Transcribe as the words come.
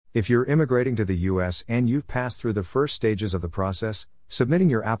If you're immigrating to the US and you've passed through the first stages of the process, submitting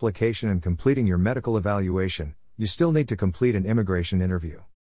your application and completing your medical evaluation, you still need to complete an immigration interview.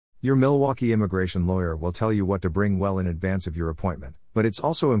 Your Milwaukee immigration lawyer will tell you what to bring well in advance of your appointment, but it's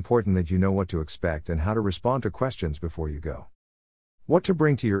also important that you know what to expect and how to respond to questions before you go. What to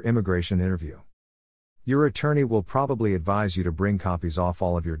bring to your immigration interview. Your attorney will probably advise you to bring copies of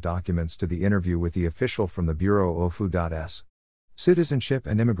all of your documents to the interview with the official from the Bureau OFU.S. Citizenship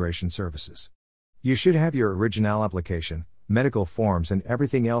and Immigration Services. You should have your original application, medical forms and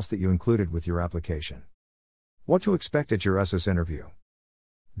everything else that you included with your application. What to expect at your USCIS interview.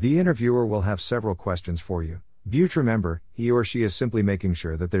 The interviewer will have several questions for you. But remember, he or she is simply making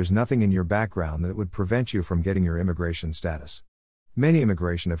sure that there's nothing in your background that would prevent you from getting your immigration status. Many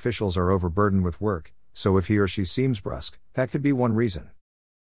immigration officials are overburdened with work, so if he or she seems brusque, that could be one reason.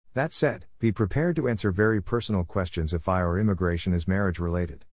 That said, be prepared to answer very personal questions if or immigration is marriage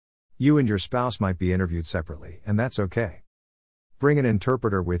related. You and your spouse might be interviewed separately, and that's okay. Bring an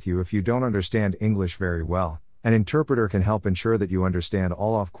interpreter with you if you don't understand English very well. An interpreter can help ensure that you understand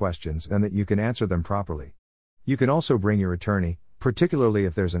all of questions and that you can answer them properly. You can also bring your attorney, particularly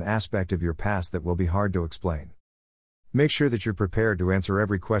if there's an aspect of your past that will be hard to explain. Make sure that you're prepared to answer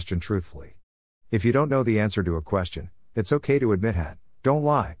every question truthfully. If you don't know the answer to a question, it's okay to admit it. Don't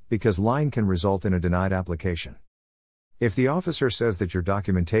lie, because lying can result in a denied application. If the officer says that your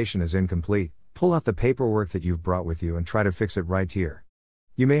documentation is incomplete, pull out the paperwork that you've brought with you and try to fix it right here.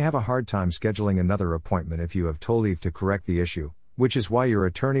 You may have a hard time scheduling another appointment if you have told leave to correct the issue, which is why your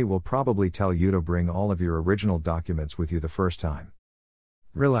attorney will probably tell you to bring all of your original documents with you the first time.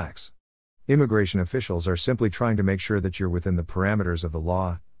 Relax. Immigration officials are simply trying to make sure that you're within the parameters of the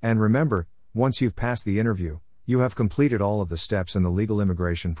law, and remember, once you've passed the interview, you have completed all of the steps in the legal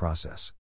immigration process.